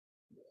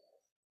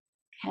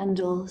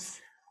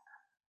candles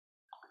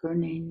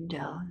burning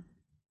down,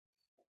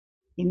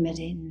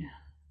 emitting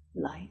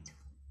light.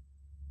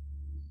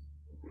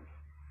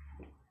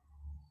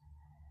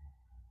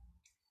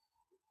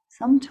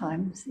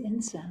 Sometimes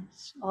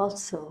incense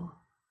also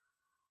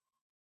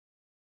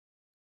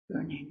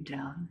burning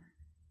down,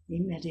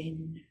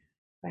 emitting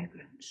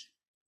fragrance.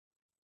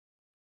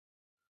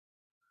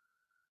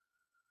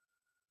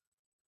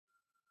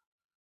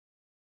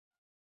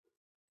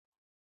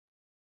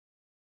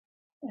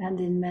 And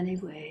in many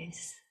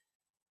ways,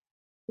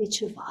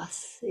 each of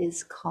us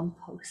is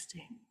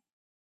composting,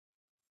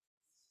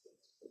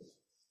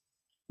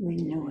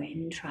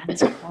 renewing,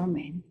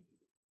 transforming,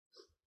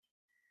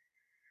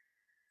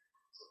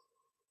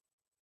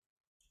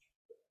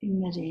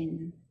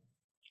 emitting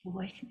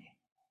awakening.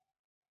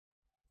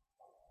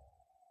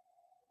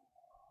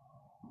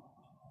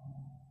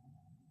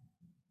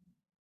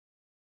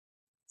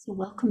 So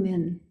welcome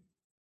in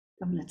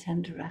from the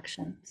 10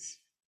 directions.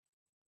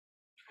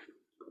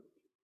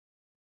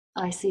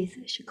 I see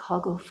the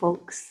Chicago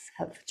folks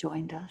have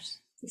joined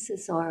us. This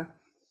is our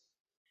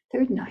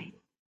third night.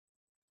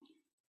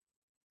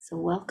 So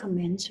welcome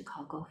in,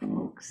 Chicago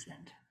folks.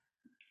 And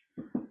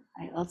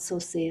I also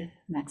see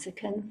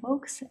Mexican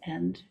folks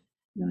and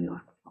New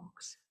York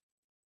folks.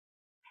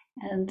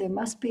 And there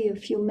must be a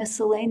few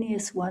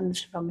miscellaneous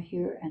ones from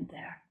here and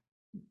there.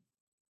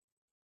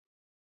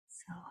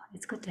 So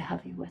it's good to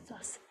have you with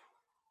us.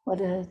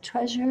 What a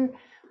treasure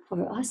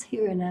for us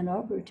here in Ann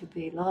Arbor to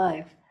be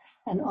live,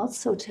 and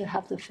also to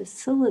have the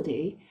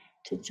facility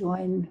to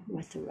join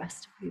with the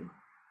rest of you.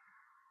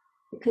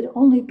 It could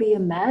only be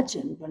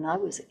imagined when I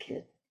was a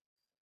kid.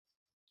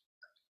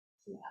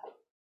 Yeah.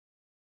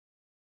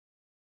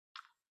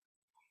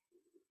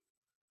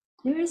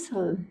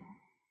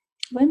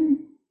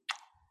 When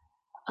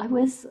I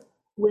was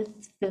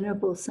with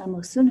Venerable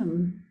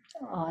Samosunam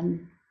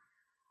on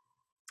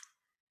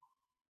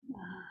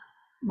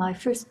my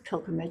first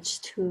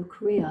pilgrimage to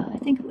Korea, I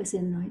think it was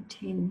in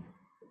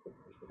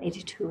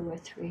 1982 or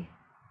 3.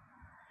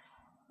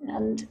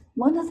 And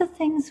one of the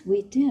things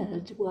we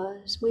did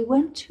was we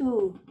went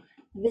to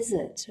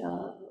visit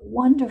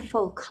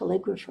wonderful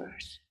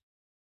calligraphers.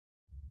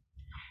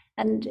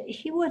 And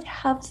he would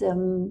have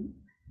them,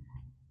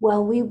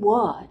 while we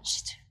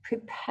watched,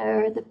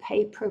 prepare the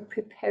paper,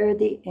 prepare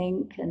the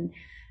ink, and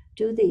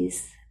do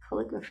these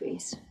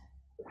calligraphies.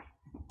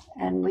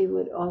 And we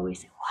would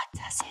always say, what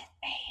does it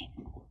mean?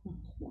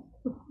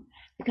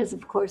 Because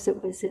of course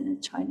it was in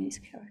Chinese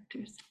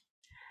characters.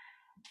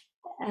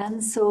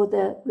 And so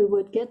that we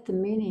would get the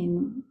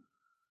meaning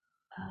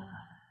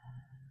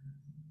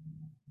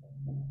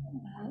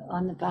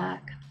on the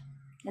back.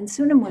 And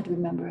Sunam would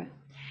remember it.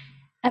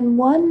 And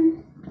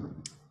one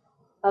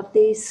of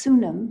these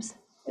Sunams,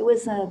 it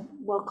was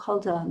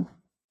called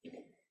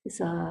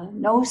it's a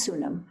no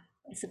Sunam.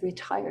 It's a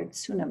retired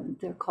Sunam.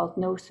 They're called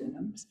no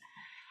Sunams.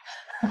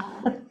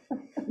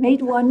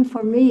 Made one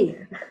for me.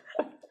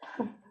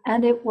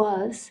 And it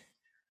was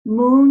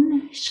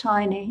moon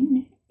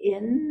shining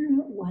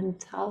in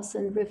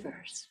 1,000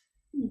 rivers.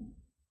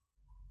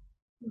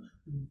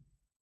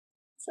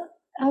 So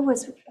I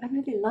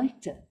really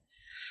liked it.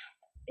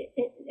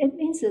 It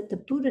means that the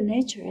Buddha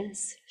nature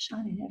is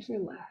shining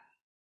everywhere.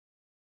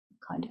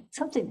 Kind of,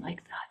 something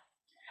like that.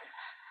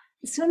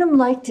 Sunam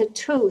liked it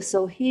too,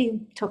 so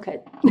he took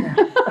it.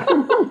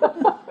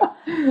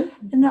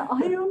 And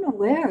I don't know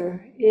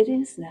where it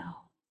is now.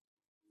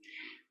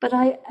 But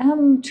I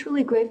am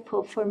truly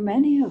grateful for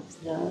many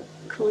of the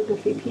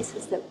calligraphy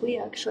pieces that we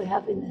actually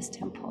have in this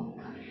temple.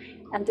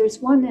 And there's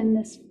one in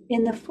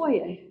the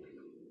foyer.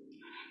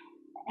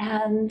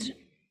 And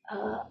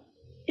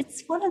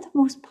it's one of the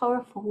most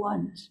powerful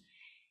ones.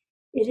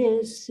 It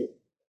is,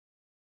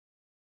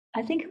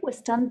 I think it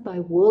was done by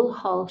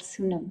Wolhal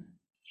Sunam.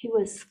 He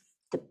was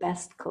the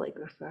best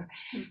calligrapher.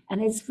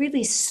 And it's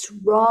really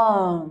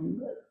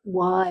strong,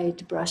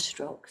 wide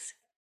brushstrokes.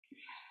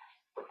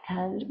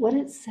 And what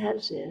it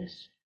says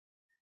is,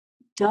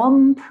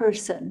 dumb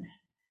person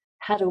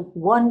had a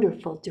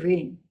wonderful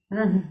dream.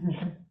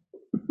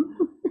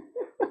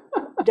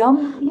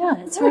 Dumb, yeah,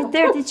 it's right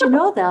there. Did you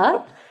know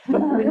that?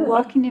 We're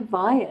walking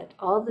by it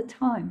all the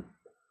time.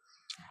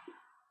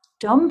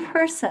 Dumb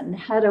person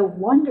had a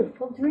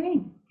wonderful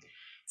dream.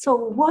 So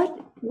what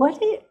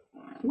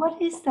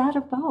is that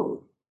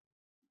about?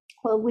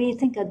 Well, we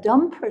think a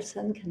dumb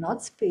person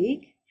cannot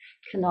speak,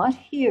 cannot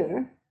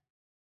hear,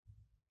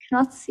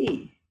 cannot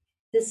see.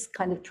 This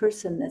kind of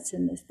person that's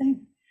in this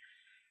thing.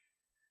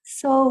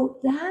 So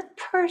that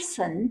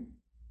person,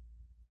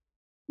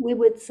 we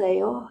would say,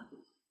 oh,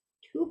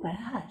 too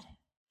bad.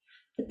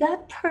 But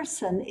that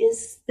person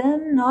is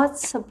then not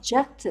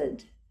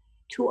subjected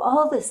to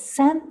all the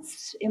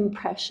sense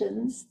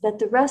impressions that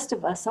the rest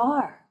of us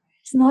are.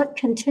 It's not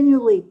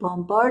continually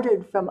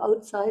bombarded from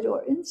outside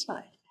or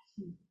inside.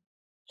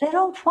 They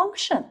don't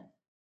function.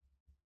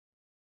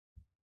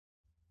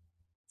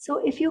 So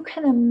if you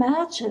can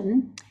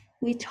imagine,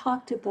 we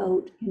talked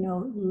about,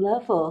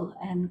 level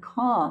and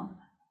calm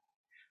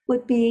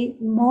would be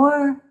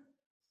more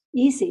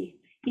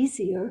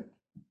easier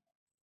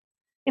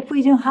if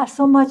we don't have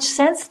so much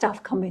sense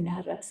stuff coming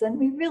at us, and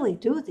we really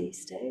do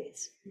these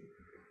days.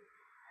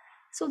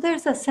 So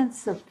there's a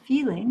sense of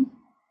feeling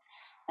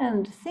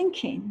and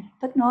thinking,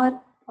 but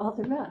not all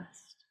the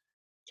rest.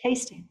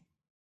 Tasting.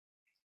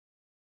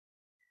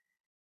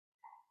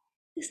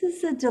 This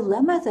is the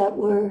dilemma that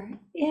we're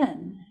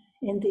in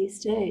these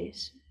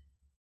days,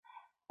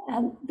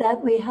 and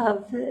that we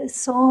have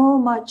so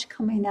much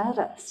coming at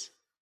us.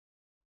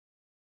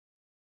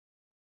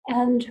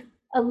 And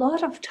a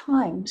lot of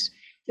times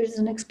there's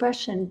an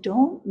expression,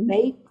 don't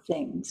make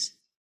things,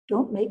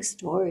 don't make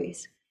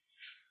stories.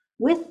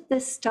 With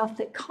this stuff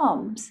that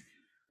comes,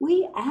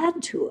 we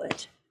add to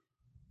it.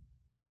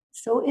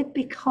 So it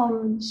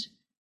becomes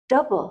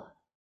double.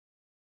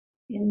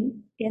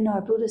 In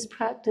our Buddhist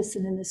practice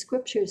and in the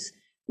scriptures,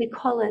 we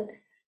call it,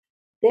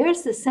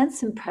 there's the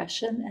sense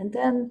impression, and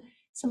then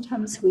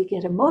sometimes we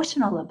get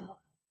emotional about it.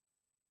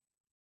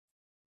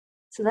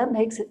 So that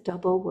makes it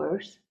double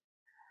worse.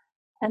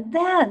 And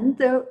then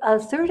a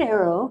third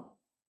arrow,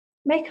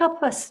 make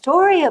up a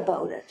story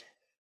about it.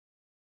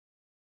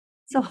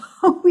 So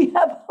we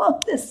have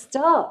all this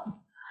stuff.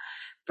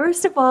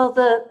 First of all,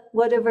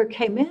 whatever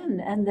came in,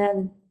 and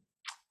then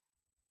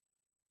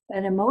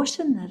an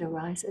emotion that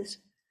arises,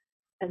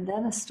 and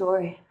then a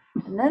story.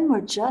 And then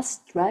we're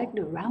just dragged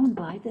around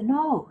by the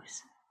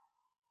nose,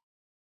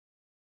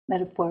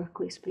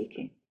 metaphorically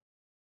speaking.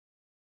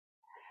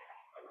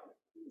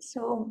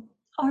 So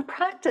our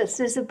practice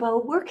is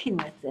about working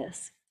with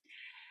this.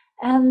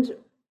 And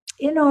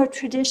in our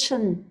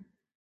tradition,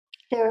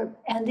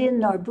 and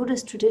in our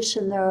Buddhist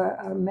tradition, there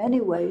are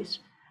many ways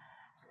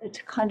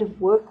to kind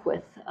of work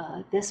with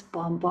this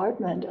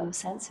bombardment of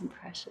sense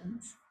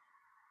impressions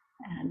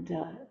and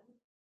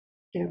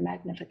their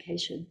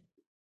magnification.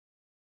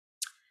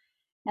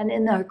 And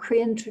in our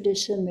Korean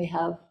tradition, we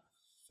have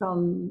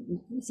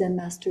from Zen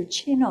Master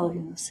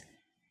Chino,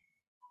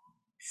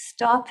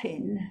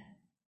 stopping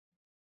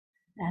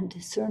and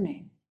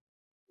discerning.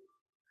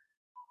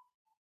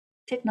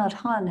 Thich Nhat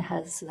Hanh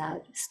has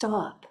that,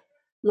 stop,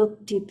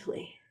 look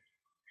deeply,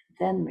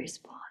 then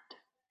respond.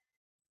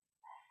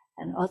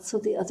 And also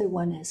the other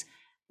one is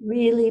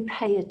really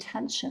pay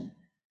attention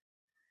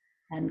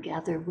and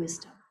gather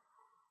wisdom.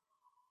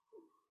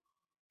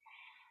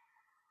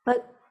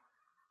 But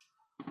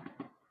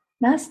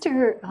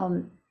Master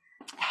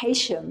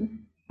Heisham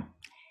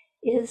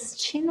is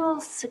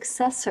Chino's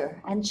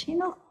successor, and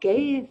Chino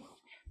gave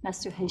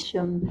Master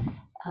Heisham,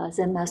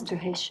 Zen Master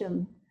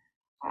Heisham,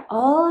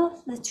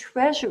 all the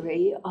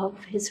treasury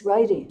of his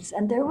writings,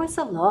 and there was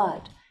a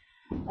lot.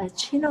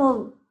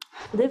 Chino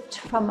lived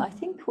from, I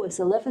think it was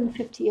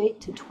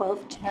 1158 to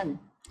 1210,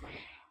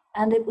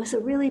 and it was a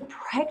really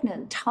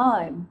pregnant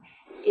time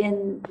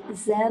in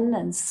Zen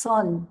and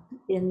Sun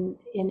in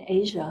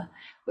Asia,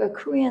 where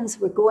Koreans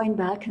were going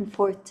back and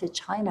forth to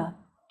China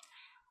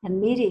and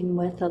meeting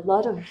with a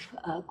lot of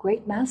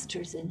great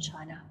masters in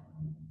China.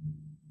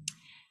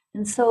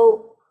 And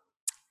so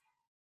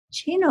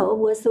Chino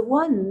was the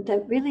one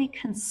that really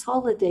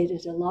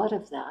consolidated a lot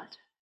of that.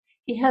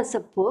 He has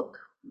a book,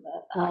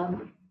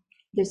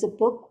 there's a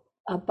book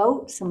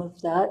about some of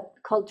that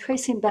called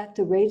Tracing Back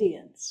the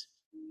Radiance.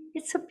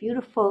 It's a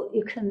beautiful,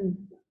 you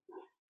can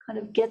kind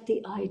of get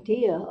the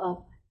idea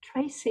of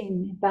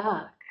tracing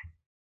back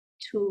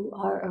to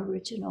our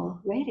original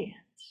radiance.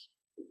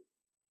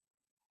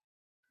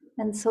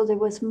 And so there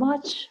was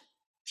much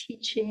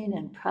teaching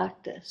and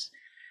practice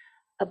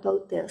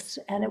about this,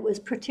 and it was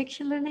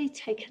particularly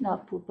taken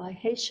up by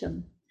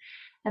Heisham.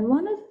 And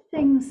one of the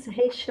things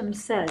Heisham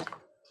said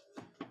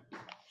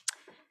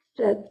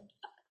that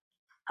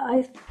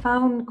I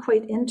found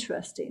quite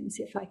interesting,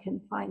 see if I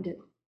can find it,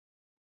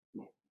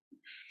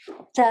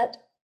 that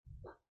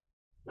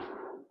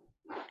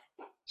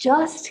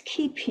just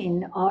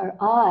keeping our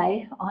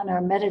eye on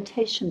our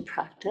meditation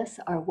practice,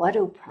 our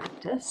Wado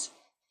practice,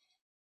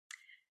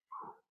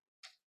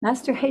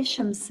 Master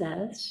Heisham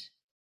says,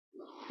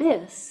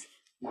 this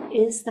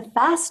is the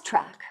fast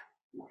track.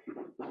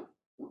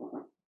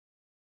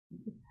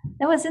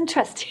 That was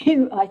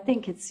interesting. I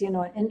think it's, an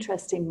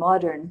interesting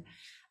modern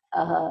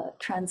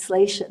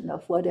translation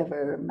of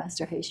whatever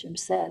Master Heisham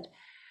said.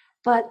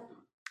 But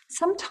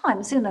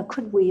sometimes,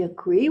 could we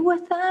agree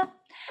with that?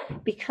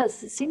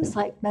 Because it seems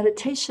like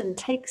meditation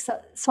takes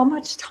so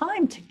much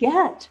time to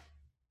get,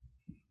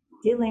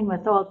 dealing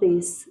with all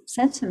these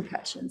sense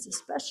impressions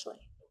especially.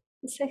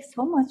 It takes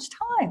so much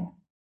time.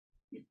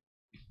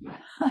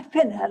 I've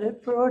been at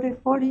it for already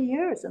 40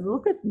 years, and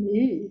look at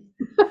me.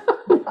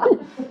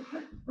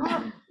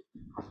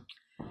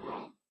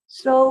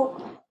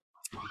 So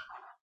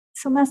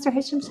Master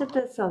Heisham said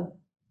that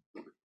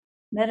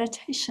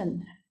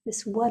meditation,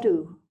 this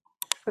wadu,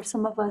 for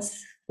some of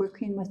us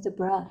working with the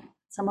breath,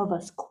 some of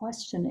us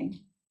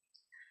questioning,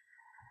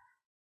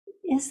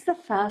 is the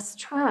fast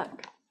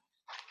track.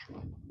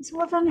 So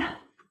well then,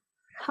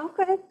 how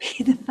could it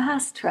be the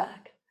fast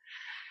track?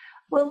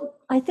 Well,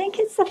 I think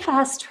it's the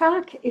fast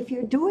track if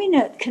you're doing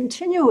it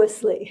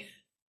continuously.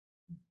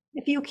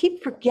 If you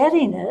keep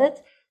forgetting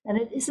it and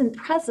it isn't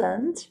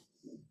present,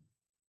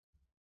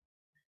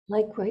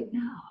 like right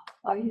now,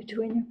 Are you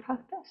doing your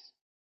practice?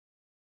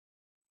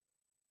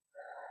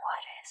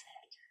 What is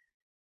it?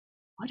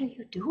 What are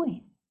you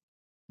doing?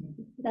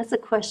 That's a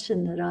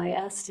question that I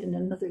asked in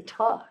another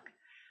talk.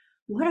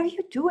 What are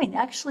you doing?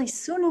 Actually,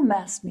 Sunam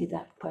asked me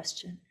that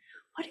question.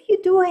 What are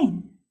you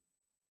doing?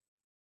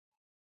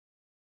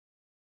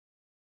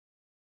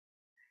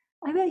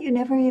 I bet you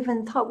never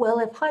even thought, well,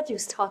 if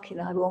Haju's talking,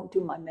 I won't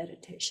do my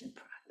meditation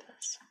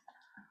practice.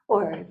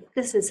 Or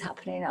this is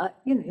happening,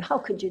 how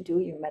could you do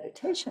your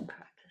meditation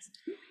practice?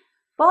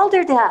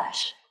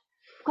 Balderdash.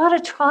 Got to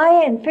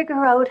try and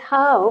figure out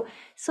how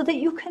so that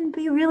you can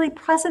be really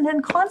present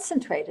and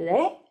concentrated,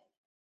 eh?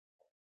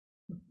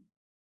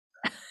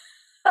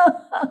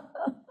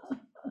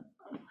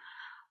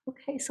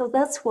 Okay, so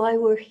that's why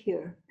we're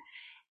here,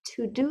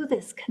 to do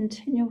this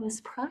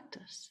continuous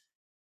practice.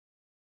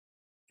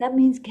 That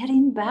means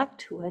getting back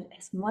to it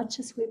as much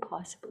as we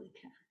possibly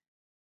can.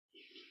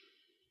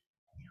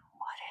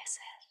 What is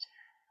it?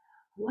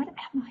 What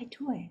am I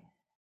doing?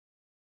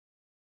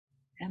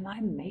 Am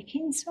I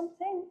making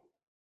something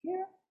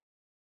here?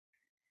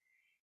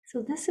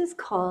 So this is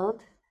called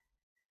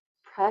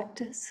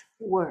practice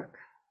work.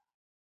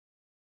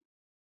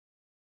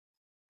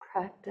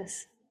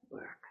 Practice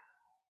work.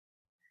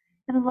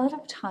 And a lot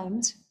of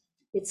times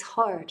it's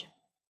hard.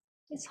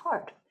 It's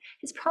hard.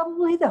 It's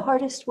probably the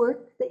hardest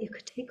work that you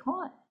could take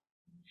on,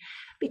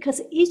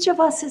 because each of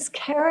us is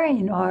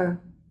carrying our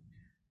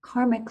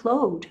karmic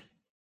load.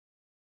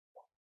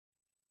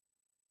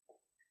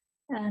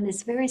 And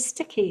it's very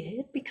sticky.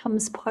 It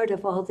becomes part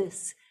of all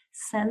this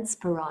sense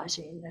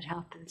barraging that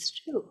happens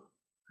too.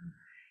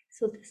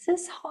 So this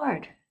is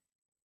hard.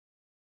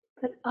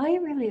 But I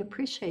really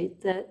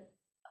appreciate that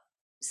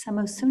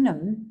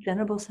Samosunam,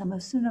 Venerable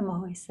Samosunam,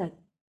 always said,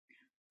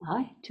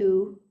 I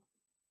do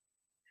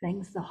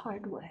things the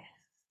hard way.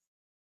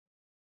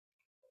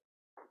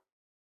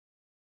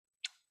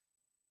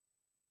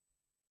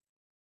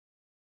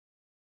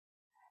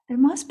 There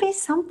must be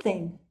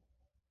something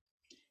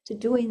to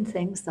doing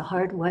things the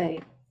hard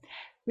way,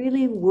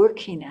 really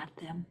working at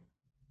them.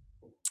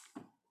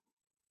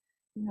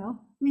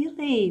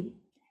 Really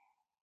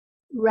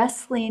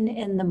wrestling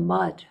in the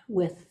mud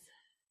with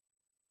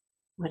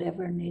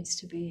whatever needs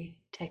to be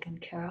taken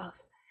care of.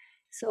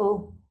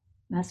 So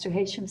Master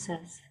Hashem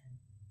says,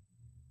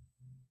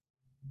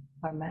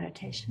 our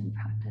meditation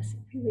practice,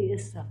 it really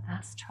is the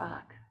fast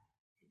track.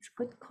 It's a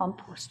good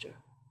composter.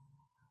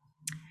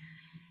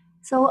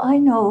 So I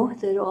know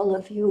that all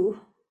of you,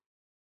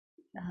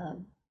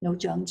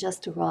 Nojung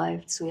just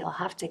arrived, so you'll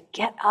have to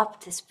get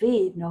up to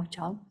speed,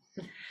 Nojung.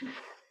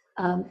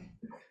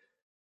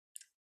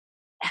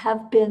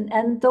 Have been,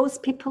 and those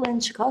people in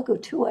Chicago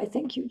too, I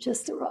think you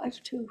just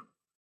arrived too.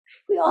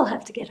 We all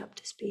have to get up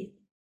to speed,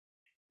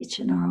 each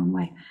in our own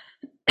way,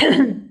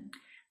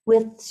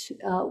 with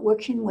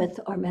working with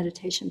our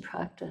meditation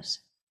practice.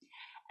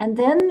 And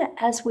then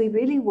as we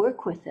really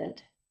work with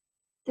it,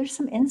 there's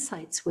some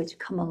insights which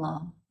come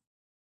along.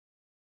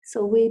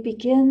 So we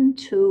begin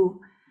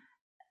to,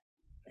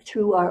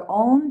 through our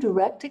own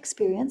direct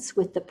experience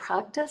with the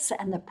practice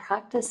and the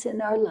practice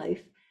in our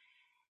life,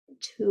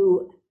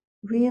 to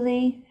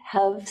really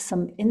have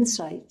some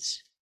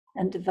insights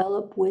and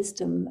develop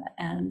wisdom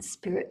and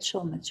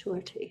spiritual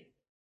maturity.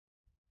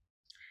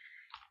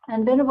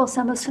 And Venerable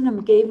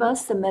Samosunam gave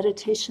us the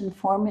meditation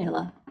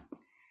formula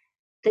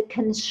that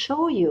can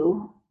show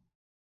you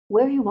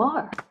where you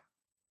are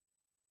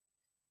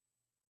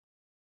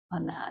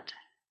on that.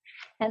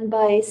 And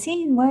by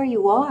seeing where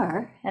you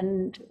are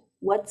and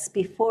what's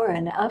before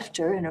and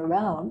after and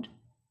around,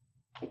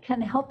 it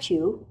can help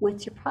you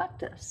with your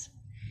practice.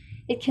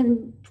 It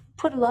can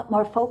put a lot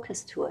more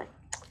focus to it.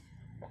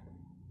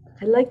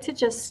 I'd like to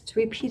just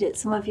repeat it.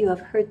 Some of you have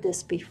heard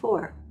this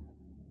before.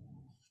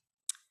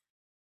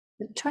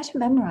 But try to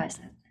memorize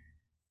it.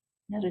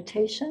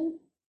 Meditation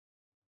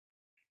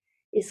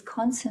is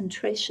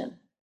concentration.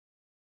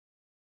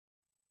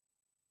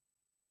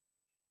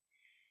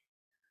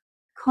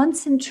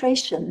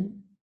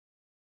 Concentration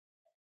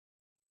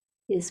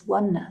is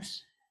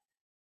oneness.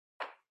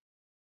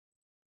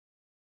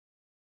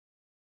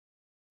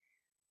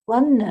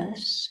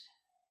 Oneness,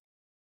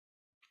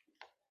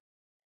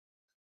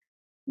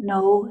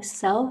 no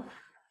self,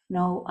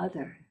 no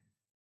other.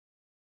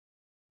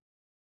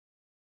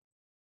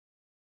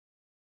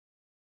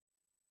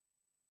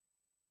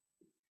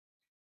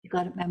 You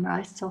got it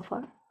memorized so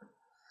far?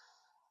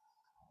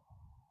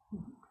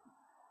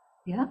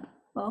 Yeah?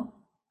 Well,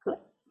 good.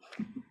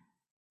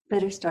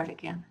 Better start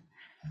again.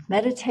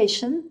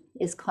 Meditation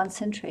is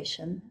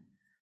concentration.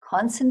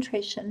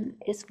 Concentration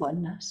is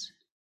oneness.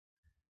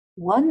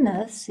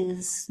 Oneness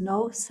is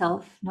no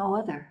self, no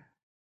other.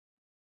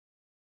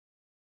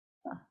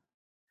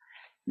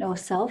 No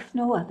self,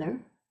 no other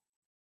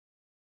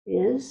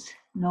is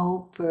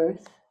no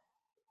birth,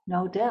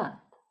 no death.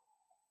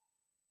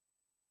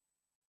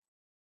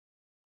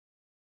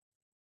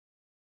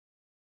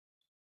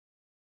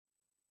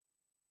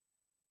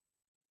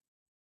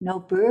 No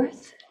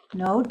birth,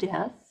 no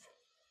death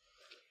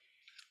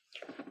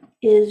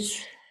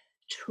is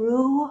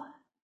true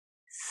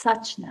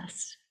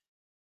suchness.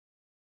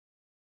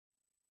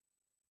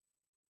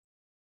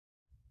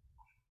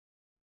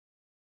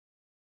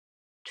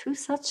 True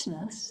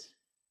suchness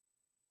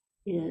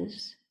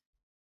is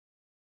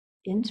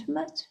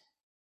intimate,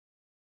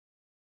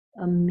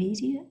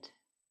 immediate,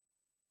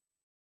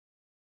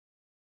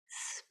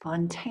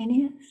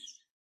 spontaneous,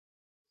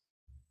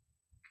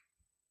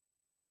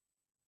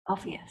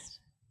 obvious.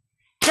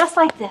 Just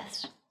like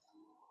this.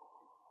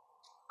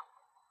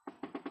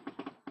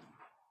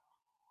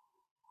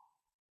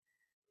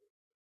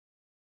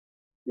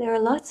 There are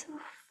lots of,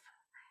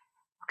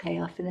 okay,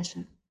 I'll finish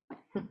it.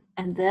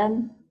 And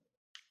then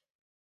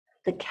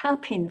the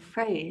capping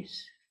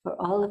phrase for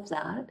all of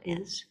that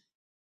is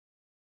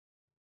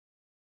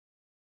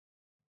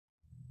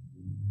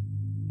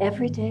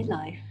everyday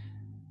life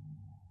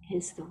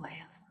is the way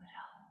of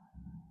Buddha.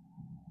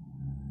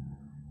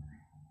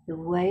 The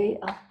way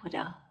of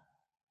Buddha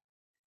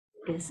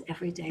is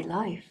everyday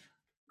life.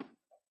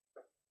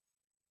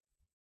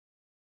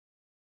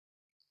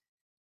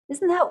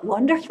 Isn't that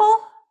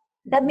wonderful?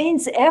 That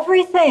means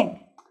everything.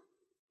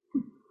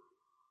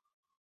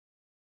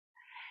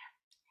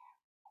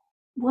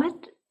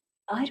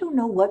 I don't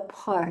know what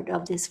part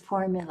of this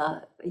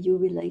formula you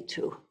relate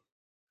to.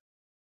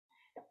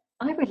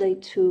 I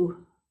relate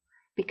to,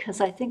 because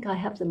I think I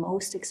have the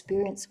most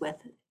experience with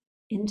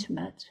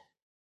intimate,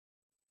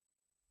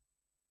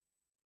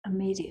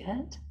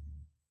 immediate,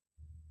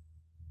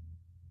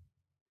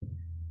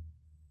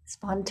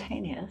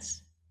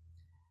 spontaneous,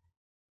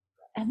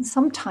 and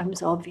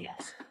sometimes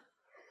obvious.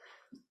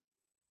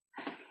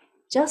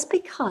 Just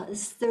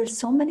because there's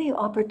so many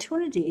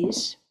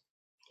opportunities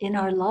in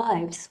our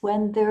lives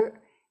when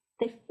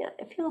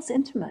it feels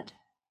intimate.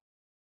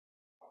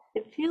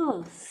 It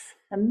feels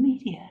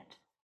immediate,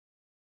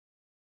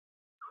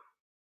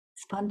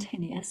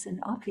 spontaneous,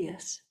 and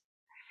obvious.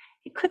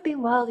 It could be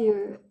while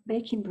you're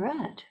baking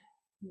bread.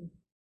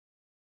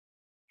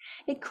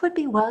 It could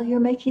be while you're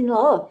making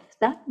love.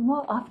 That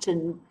more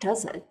often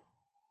does it.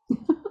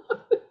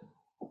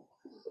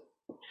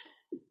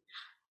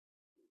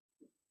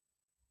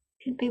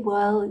 It could be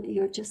while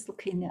you're just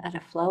looking at a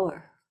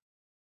flower.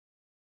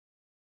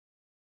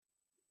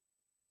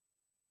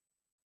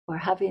 Or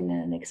having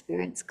an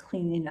experience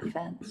cleaning a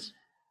fence.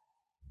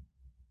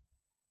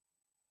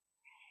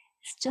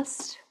 It's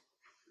just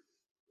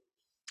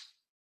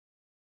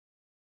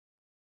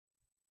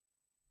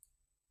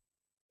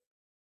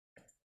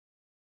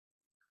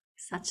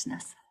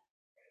suchness.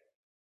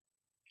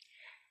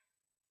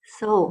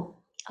 So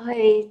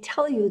I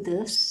tell you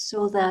this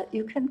so that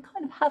you can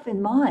kind of have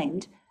in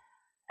mind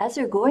as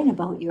you're going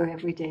about your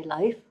everyday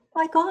life,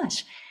 my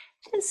gosh,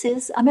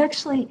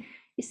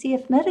 you see,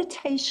 if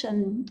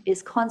meditation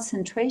is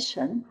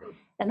concentration,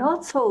 and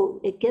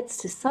also it gets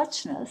to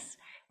suchness,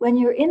 when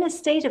you're in a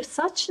state of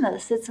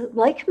suchness, it's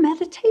like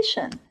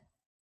meditation.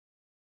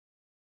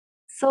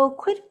 So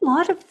quite a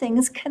lot of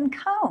things can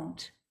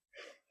count.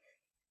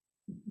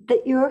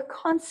 That you're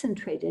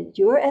concentrated,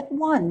 you're at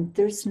one,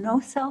 there's no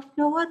self,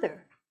 no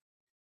other.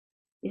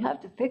 You have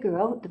to figure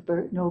out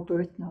no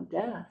birth, no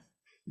death.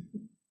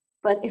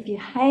 But if you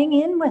hang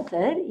in with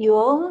it,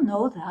 you'll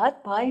know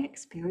that by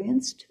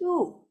experience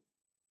too.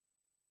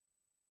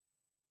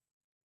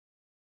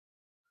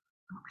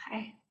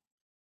 Okay.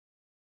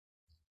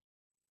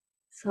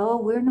 So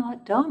we're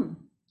not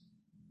dumb.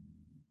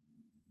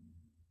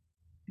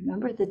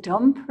 Remember, the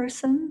dumb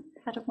person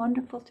had a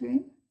wonderful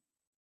dream?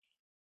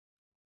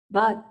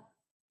 But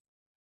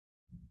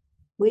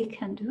we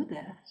can do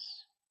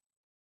this.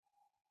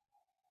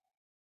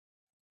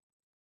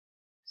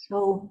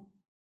 So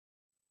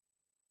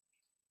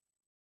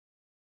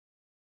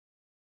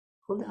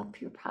hold up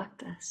your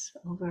practice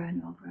over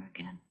and over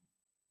again.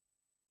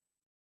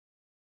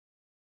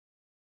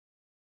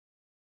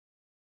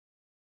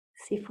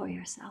 See for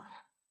yourself.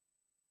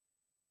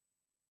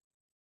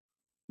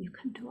 You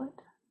can do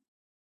it.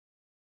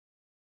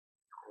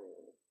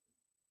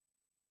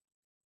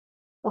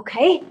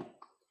 Okay?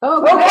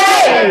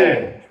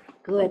 Okay!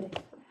 Good.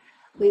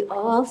 We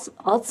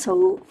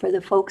also, for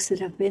the folks that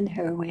have been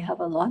here, we have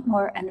a lot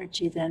more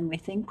energy than we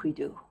think we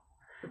do,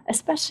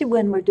 especially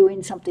when we're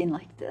doing something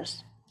like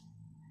this.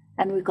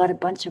 And we've got a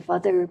bunch of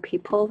other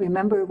people.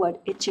 Remember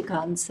what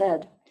Ichigan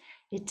said.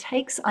 It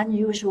takes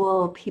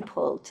unusual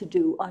people to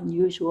do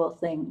unusual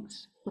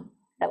things.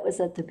 That was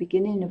at the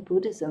beginning of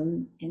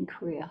Buddhism in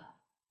Korea.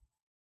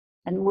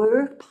 And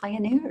we're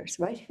pioneers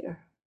right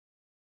here.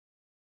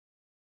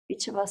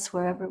 Each of us,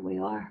 wherever we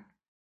are.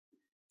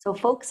 So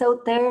folks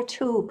out there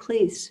too,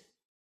 please.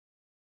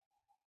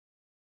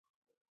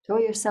 Throw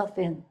yourself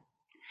in.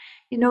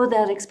 You know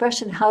that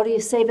expression, how do you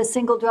save a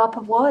single drop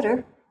of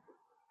water?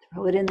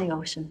 Throw it in the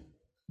ocean.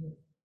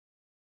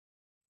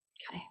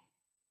 Okay.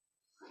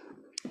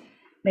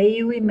 May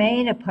you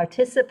remain a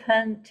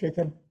participant to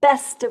the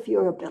best of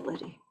your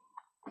ability.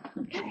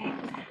 Okay,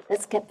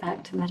 let's get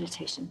back to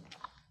meditation.